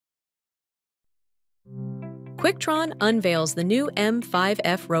Quicktron unveils the new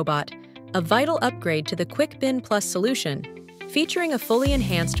M5F robot, a vital upgrade to the QuickBin Plus solution, featuring a fully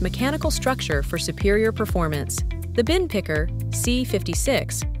enhanced mechanical structure for superior performance. The bin picker,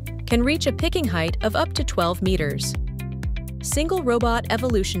 C56, can reach a picking height of up to 12 meters. Single robot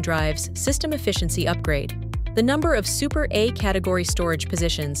evolution drives system efficiency upgrade. The number of Super A category storage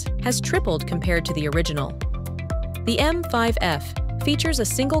positions has tripled compared to the original. The M5F features a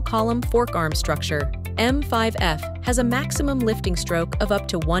single-column fork arm structure. M5F has a maximum lifting stroke of up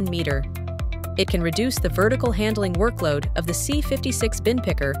to 1 meter. It can reduce the vertical handling workload of the C56 bin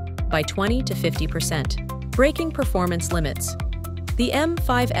picker by 20 to 50%, breaking performance limits. The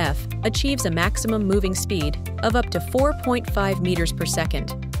M5F achieves a maximum moving speed of up to 4.5 meters per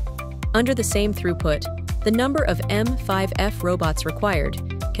second. Under the same throughput, the number of M5F robots required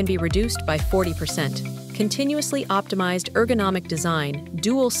can be reduced by 40%. Continuously optimized ergonomic design,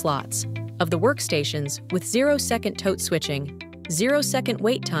 dual slots, of the workstations with 0-second tote switching, 0-second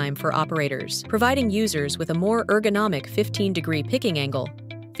wait time for operators, providing users with a more ergonomic 15-degree picking angle,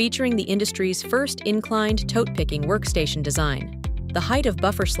 featuring the industry's first inclined tote picking workstation design. The height of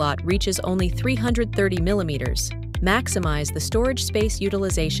buffer slot reaches only 330 millimeters. Maximize the storage space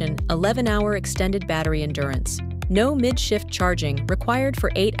utilization, 11-hour extended battery endurance. No mid-shift charging required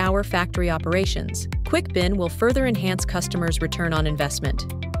for 8-hour factory operations. QuickBin will further enhance customers' return on investment,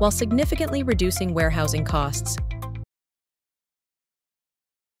 while significantly reducing warehousing costs.